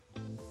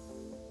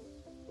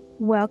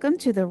Welcome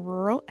to the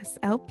Rural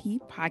SLP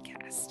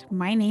podcast.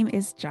 My name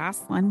is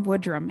Jocelyn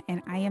Woodrum,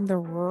 and I am the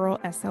Rural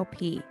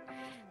SLP.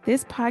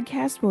 This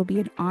podcast will be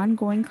an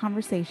ongoing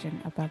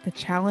conversation about the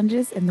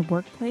challenges in the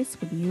workplace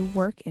when you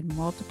work in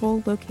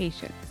multiple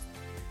locations.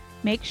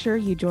 Make sure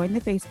you join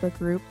the Facebook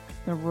group,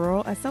 the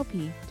Rural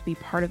SLP, to be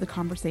part of the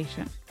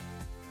conversation.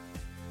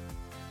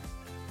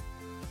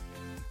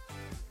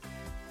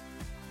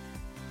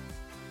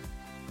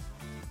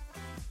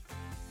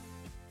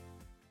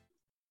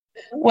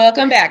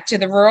 Welcome back to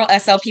the Rural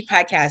SLP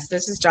podcast.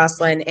 This is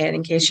Jocelyn, and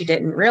in case you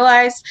didn't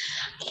realize,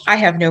 I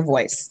have no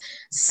voice.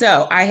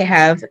 So I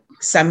have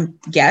some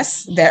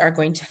guests that are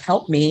going to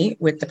help me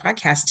with the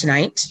podcast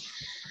tonight.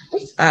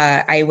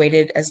 I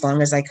waited as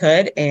long as I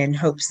could in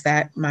hopes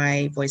that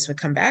my voice would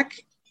come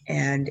back,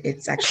 and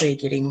it's actually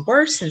getting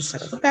worse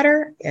instead of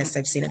better. Yes,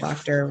 I've seen a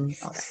doctor and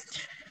all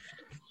that.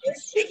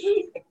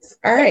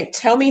 All right,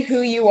 tell me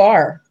who you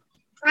are.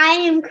 I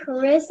am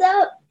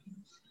Carissa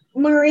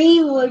Marie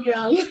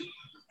Woodrum.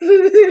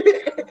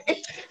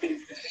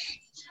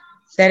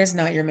 That is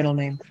not your middle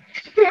name.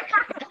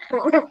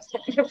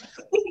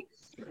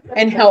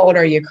 And how old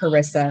are you,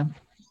 Carissa?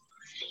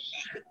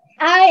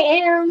 I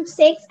am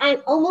 6.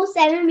 I'm almost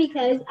 7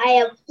 because I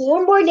have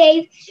 4 more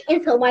days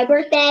until my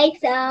birthday.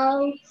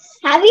 So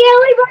happy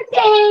early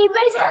birthday,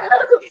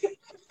 myself.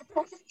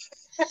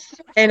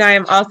 And I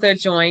am also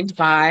joined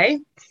by...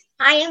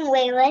 I am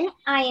Laylan.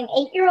 I am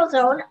 8 years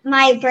old.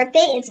 My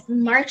birthday is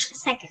March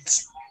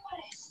 2nd.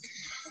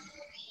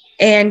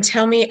 And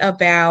tell me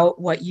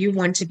about what you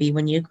want to be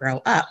when you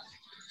grow up.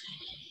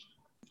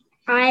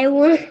 I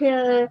don't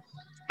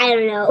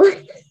know.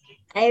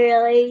 I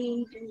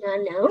really do not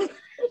know.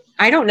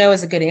 I don't know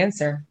is a good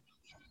answer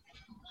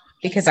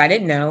because I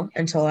didn't know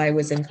until I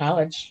was in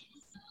college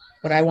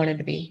what I wanted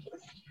to be.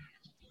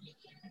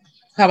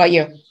 How about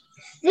you?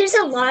 There's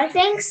a lot of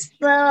things,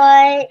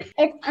 but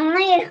it's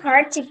only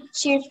hard to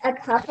choose a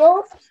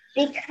couple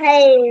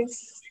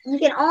because you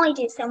can only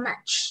do so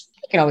much.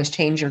 You can always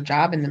change your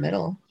job in the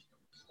middle.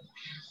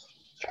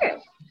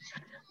 True.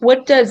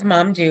 What does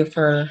mom do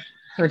for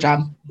her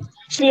job?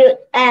 She do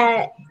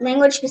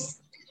language speech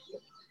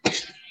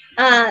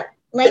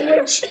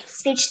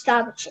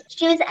therapy.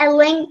 She was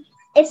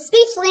a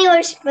speech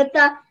language with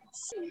the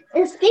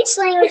speech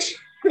language.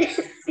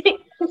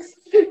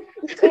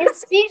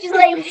 Speech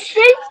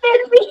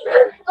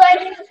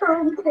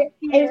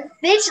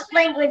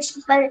language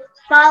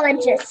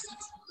pathologist.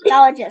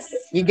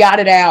 You got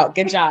it out.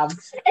 Good job. Do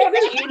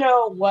you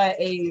know what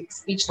a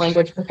speech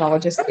language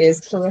pathologist is,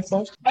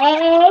 Carissa?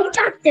 A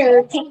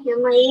doctor,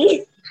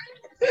 technically.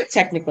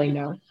 Technically,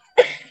 no.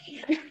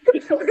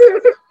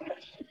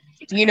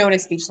 Do you know what a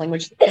speech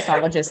language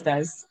pathologist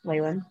does,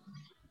 Laylan?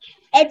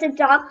 It's a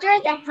doctor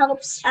that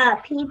helps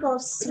people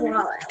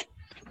swallow.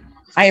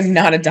 I am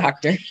not a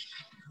doctor.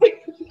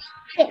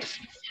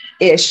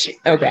 Ish.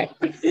 Okay.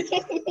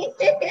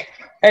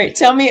 All right.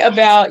 Tell me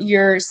about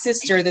your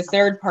sister, the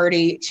third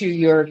party to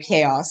your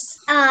chaos.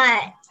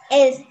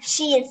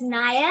 She is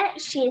Naya.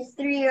 She is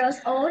 3 years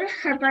old.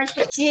 Her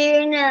birthday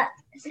June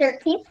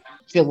 13th.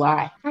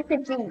 July. I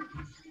said June.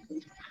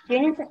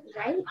 June is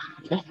right?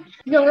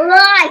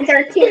 July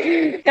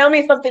 13th. Tell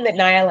me something that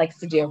Naya likes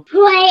to do.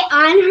 Play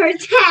on her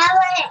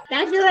tablet.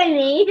 That's what I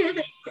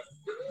mean.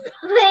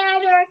 Play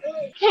on her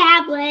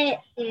tablet,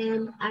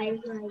 and I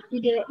like to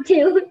do it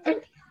too.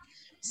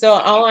 So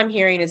all I'm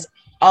hearing is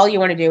all you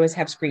want to do is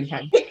have screen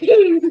time. All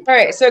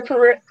right. So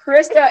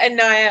Carissa and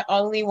Naya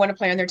only want to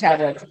play on their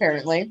tablets,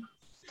 apparently,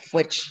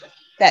 which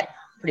that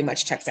pretty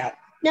much checks out.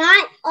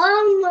 Not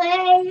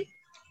only.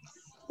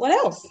 What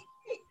else?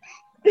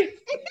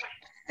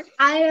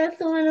 I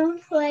also want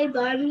to play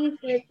Barbie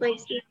with my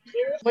sister.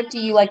 What do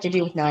you like to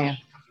do with Naya?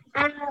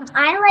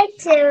 I like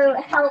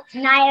to help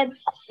Naya,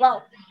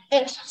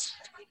 it's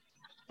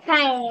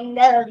kind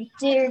of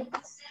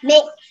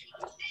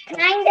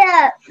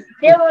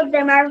build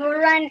the marble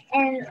run,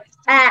 and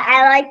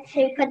I like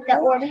to put the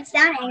Orbeez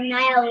down, and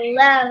Naya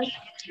loves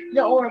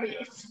the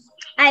Orbeez.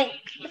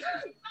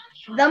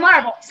 The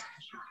marbles.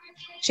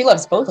 She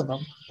loves both of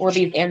them,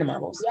 Orbeez and the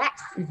marbles.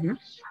 Yes. Mm-hmm.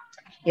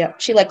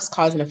 Yep. She likes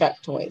cause and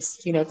effect toys.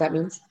 Do you know what that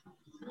means?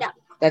 No.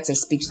 That's a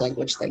speech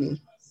language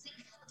thing.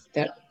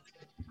 That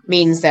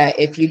means that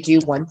if you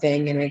do one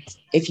thing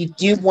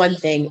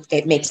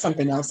it makes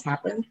something else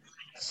happen.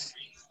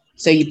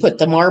 So you put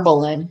the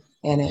marble in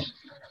and it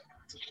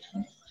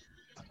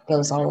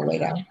goes all the way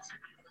down.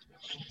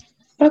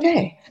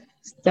 Okay.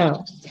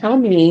 So tell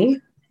me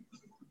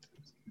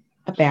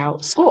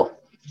about school.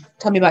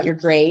 Tell me about your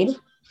grade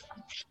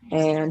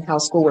and how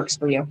school works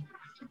for you.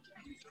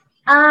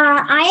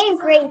 I am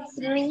grade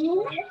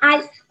 3.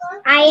 I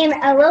am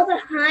a little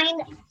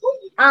behind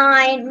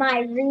on my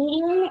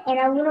reading and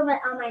a little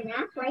bit on my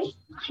math, right?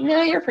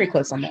 No, you're pretty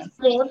close on that.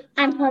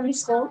 I'm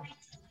homeschooled.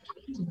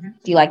 Do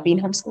you like being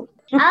homeschooled?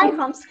 I like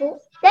homeschool.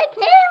 They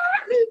can.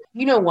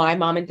 You know why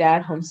mom and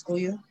dad homeschool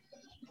you?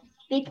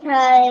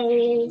 Because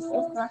it's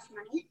less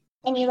money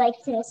and you like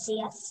to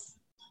see us.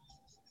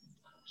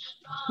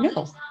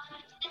 No.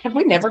 Have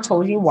we never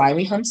told you why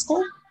we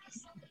homeschool?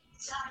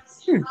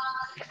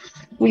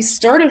 We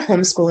started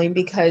homeschooling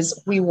because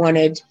we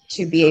wanted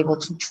to be able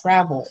to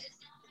travel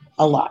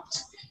a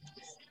lot,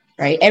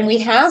 right? And we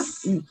have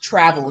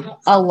traveled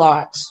a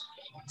lot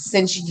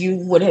since you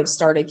would have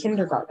started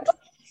kindergarten,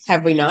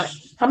 have we not?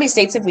 How many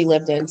states have we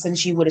lived in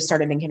since you would have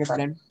started in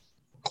kindergarten?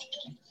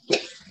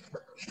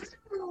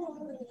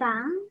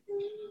 5.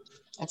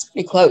 That's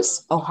pretty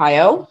close.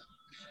 Ohio,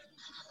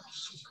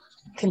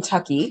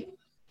 Kentucky,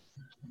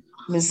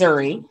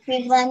 Missouri,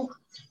 We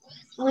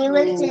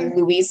lived in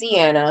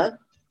Louisiana,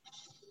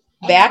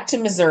 back to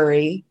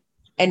Missouri,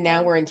 and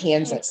now we're in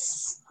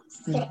Kansas.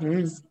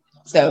 Mm-hmm.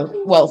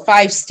 So, well,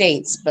 5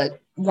 states, but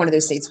one of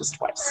those states was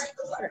twice.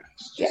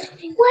 Yeah.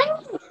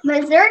 what?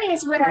 Missouri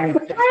was where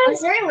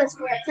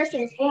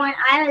Christian was born.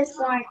 I was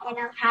born in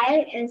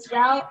Ohio as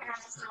well,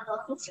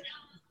 and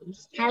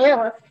I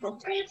live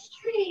with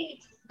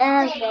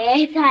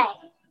Okay,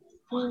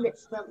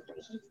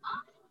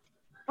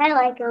 I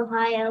like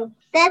Ohio.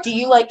 Do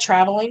you like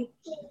traveling?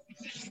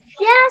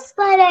 Yes,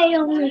 but I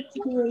don't like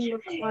to be in the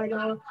car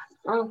though.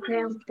 I'll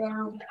cramp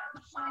down.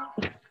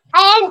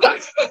 And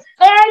that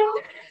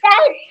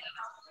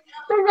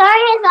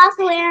Missouri is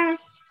also where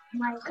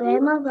my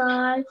grandma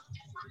was.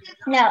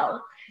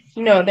 No,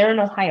 They're in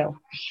Ohio.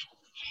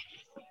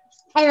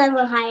 I love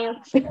Ohio.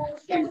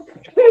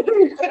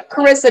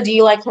 Carissa, do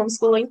you like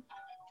homeschooling?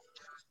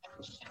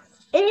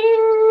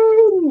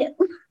 No.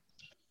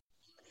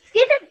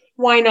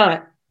 Why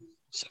not?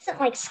 She doesn't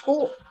like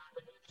school.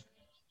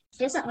 She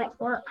doesn't like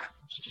work.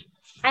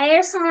 I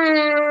just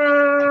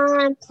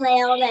want to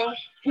play all day.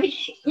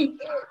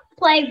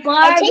 Play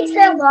Barbie.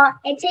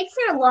 It takes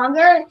her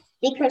longer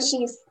because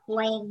she's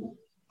playing.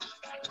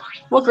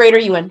 What grade are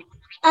you in?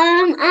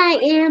 I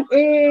am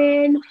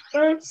in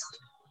first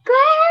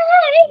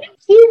grade.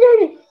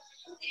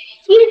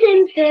 She's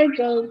in third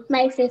grade.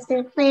 My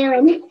sister,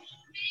 Clarence.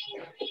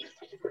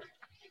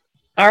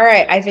 All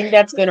right. I think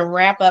that's going to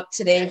wrap up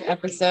today's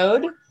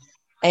episode.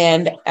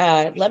 And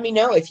let me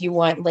know if you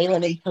want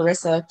Laylan and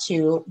Carissa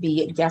to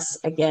be guests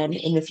again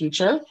in the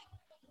future.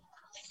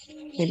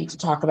 Maybe to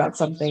talk about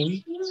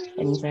something,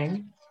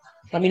 anything.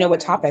 Let me know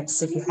what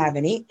topics, if you have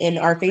any, in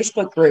our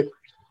Facebook group,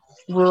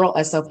 Rural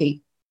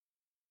SLP.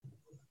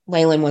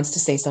 Laylan wants to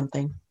say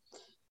something.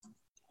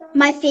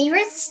 My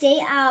favorite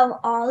state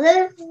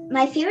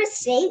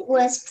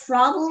was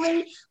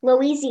probably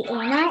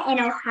Louisiana and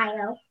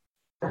Ohio.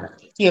 Do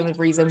you have a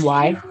reason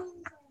why?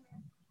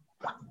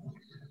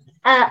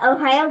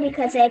 Ohio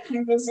because I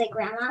can visit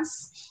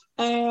grandma's,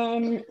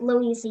 and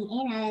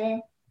Louisiana,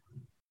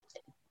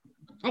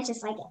 I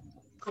just like it.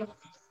 All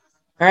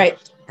right,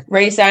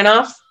 ready to sign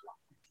off?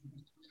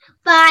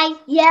 Bye,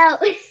 yo.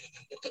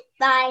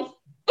 Bye.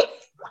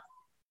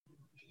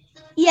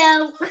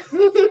 Yo.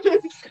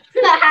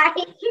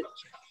 Bye.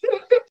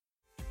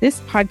 This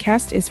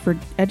podcast is for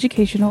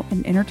educational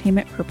and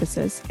entertainment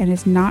purposes and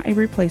is not a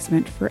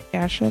replacement for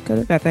ASHA Code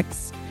of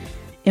Ethics,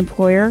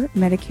 employer,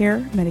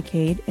 Medicare,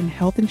 Medicaid, and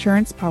health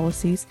insurance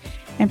policies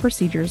and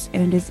procedures,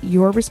 and it is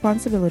your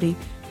responsibility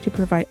to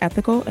provide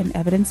ethical and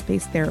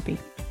evidence-based therapy.